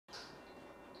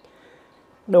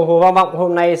Đồng hồ Vọng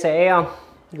hôm nay sẽ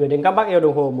gửi đến các bác yêu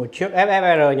đồng hồ một chiếc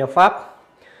FFR nhập Pháp.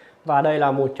 Và đây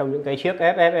là một trong những cái chiếc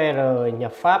FFR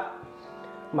nhập Pháp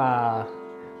mà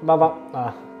Vọng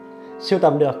sưu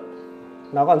tầm được.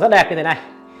 Nó còn rất đẹp như thế này.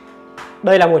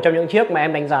 Đây là một trong những chiếc mà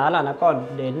em đánh giá là nó còn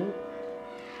đến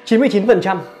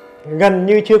 99%, gần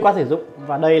như chưa qua sử dụng.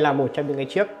 Và đây là một trong những cái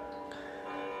chiếc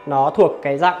nó thuộc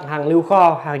cái dạng hàng lưu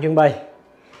kho, hàng trưng bày.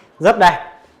 Rất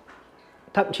đẹp.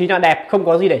 Thậm chí là đẹp không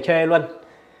có gì để chê luôn.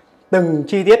 Từng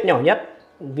chi tiết nhỏ nhất.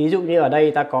 Ví dụ như ở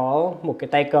đây ta có một cái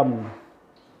tay cầm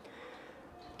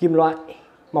kim loại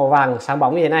màu vàng sáng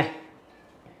bóng như thế này.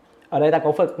 Ở đây ta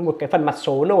có một cái phần mặt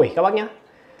số nổi các bác nhé.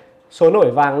 Số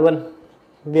nổi vàng luôn,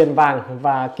 viền vàng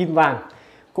và kim vàng.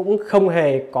 Cũng không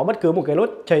hề có bất cứ một cái lốt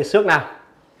trầy xước nào.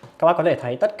 Các bác có thể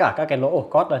thấy tất cả các cái lỗ ổ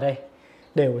cót ở đây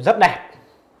đều rất đẹp.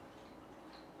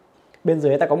 Bên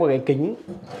dưới ta có một cái kính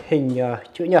hình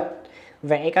chữ nhật,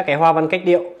 vẽ các cái hoa văn cách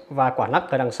điệu, và quả lắc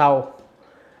ở đằng sau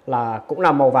là cũng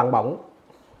là màu vàng bóng.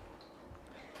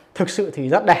 Thực sự thì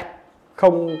rất đẹp,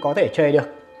 không có thể chê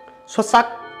được. Xuất sắc.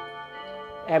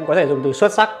 Em có thể dùng từ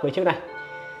xuất sắc với chiếc này.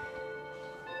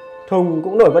 Thùng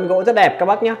cũng nổi vân gỗ rất đẹp các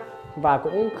bác nhé. Và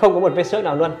cũng không có một vết xước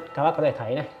nào luôn. Các bác có thể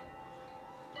thấy này.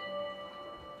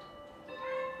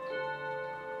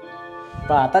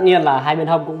 Và tất nhiên là hai bên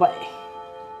hông cũng vậy.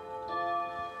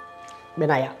 Bên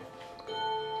này ạ.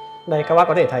 Đây các bác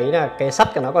có thể thấy là cái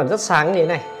sắt của nó còn rất sáng như thế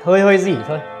này. Hơi rỉ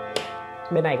thôi.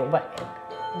 Bên này cũng vậy.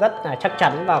 Rất là chắc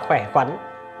chắn và khỏe khoắn.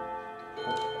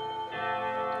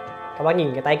 Các bác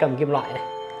nhìn cái tay cầm kim loại này,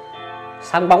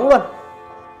 sáng bóng luôn.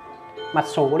 Mặt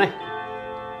số này,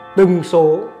 từng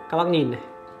số các bác nhìn này.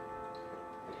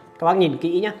 Các bác nhìn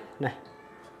kỹ nhé. Này.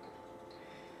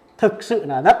 Thực sự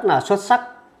là rất là xuất sắc,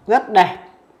 rất đẹp,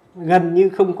 gần như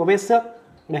không có vết xước.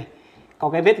 Này, có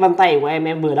cái vết vân tay của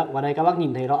em vừa động vào đây các bác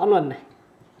nhìn thấy rõ luôn này.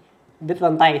 Vết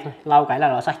vân tay thôi, lau cái là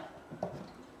nó sạch.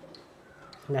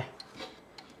 Này.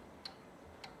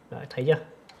 Đấy, thấy chưa?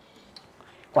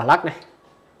 Quả lắc này.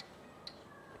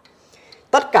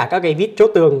 Tất cả các cái vít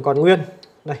chốt tường còn nguyên.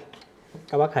 Đây,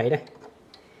 các bác thấy đây.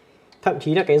 Thậm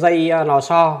chí là cái dây lò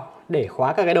xo để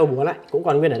khóa các cái đầu búa lại cũng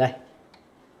còn nguyên ở đây.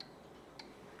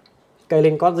 Cây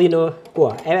linh cót zino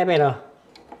của FFR.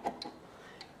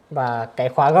 Và cái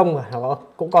khóa gông nó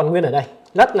cũng còn nguyên ở đây.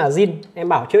 Rất là zin. Em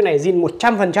bảo chiếc này zin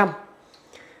 100%.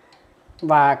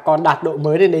 Và còn đạt độ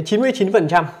mới lên đến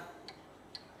 99%.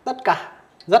 Tất cả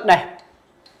rất đẹp.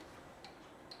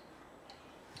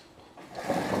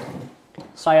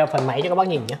 Xoay vào phần máy cho các bác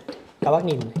nhìn nhé. Các bác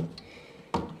nhìn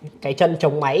cái chân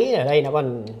chống máy ở đây nó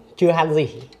còn chưa han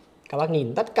gì. Các bác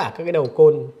nhìn tất cả các cái đầu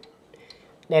côn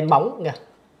đen bóng kìa.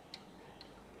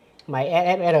 Máy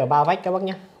FFR 3 vách các bác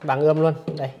nhé. Vàng ươm luôn.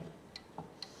 Đây.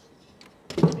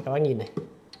 Các bác nhìn này.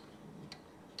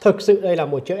 Thực sự đây là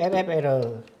một chiếc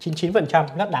FFR 99%,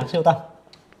 rất đáng sưu tầm.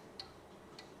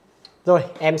 Rồi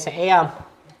em sẽ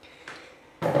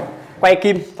quay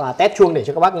kim và test chuông để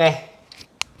cho các bác nghe.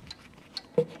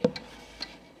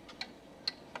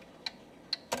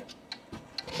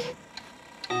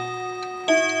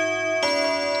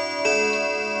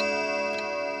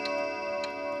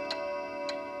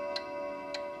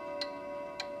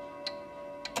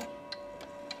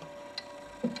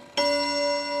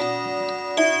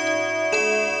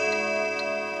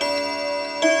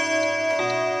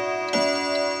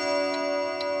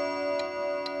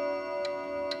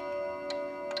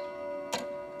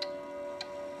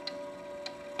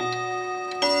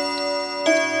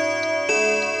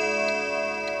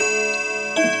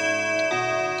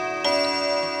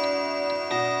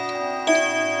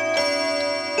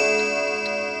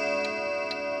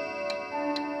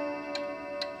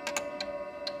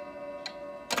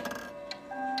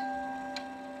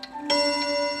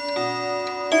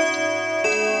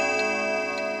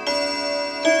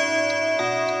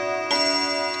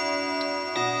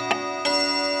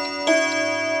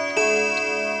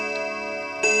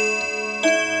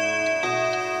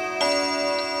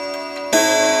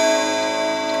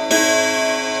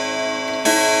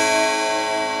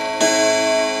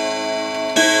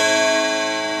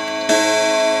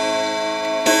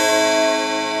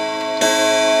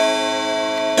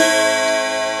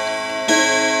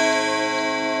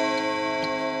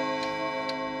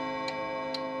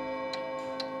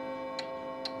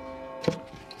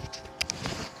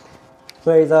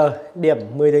 Bây giờ điểm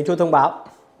 10 tiếng chuông thông báo.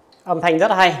 Âm thanh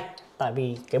rất hay. Tại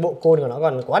vì cái bộ côn của nó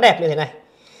còn quá đẹp như thế này.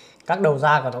 Các đầu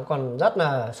ra của nó còn rất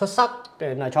là xuất sắc.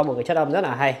 Để là cho một cái chất âm rất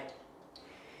là hay.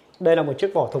 Đây là một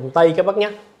chiếc vỏ thùng tây các bác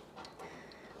nhé.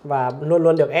 Và luôn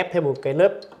luôn được ép thêm một cái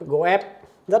lớp gỗ ép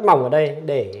rất mỏng ở đây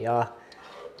để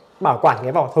bảo quản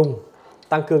cái vỏ thùng,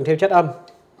 tăng cường thêm chất âm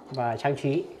và trang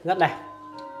trí rất đẹp.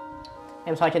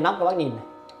 Em xoay trên nóc các bác nhìn này,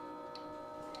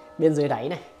 bên dưới đáy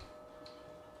này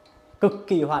cực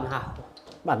kỳ hoàn hảo,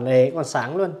 bản lề còn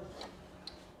sáng luôn.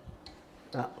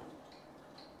 Đó.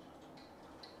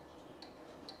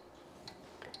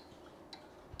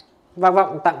 Vang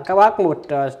Vọng tặng các bác một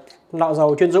lọ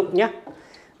dầu chuyên dụng nhé,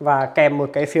 và kèm một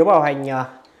cái phiếu bảo hành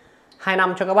 2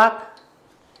 năm cho các bác.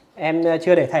 Em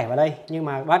chưa để thẻ vào đây, nhưng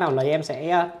mà bác nào lấy em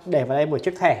sẽ để vào đây một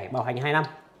chiếc thẻ bảo hành 2 năm.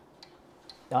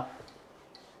 Đó.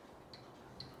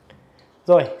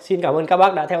 Rồi, xin cảm ơn các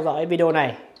bác đã theo dõi video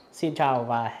này. Xin chào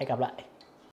và hẹn gặp lại.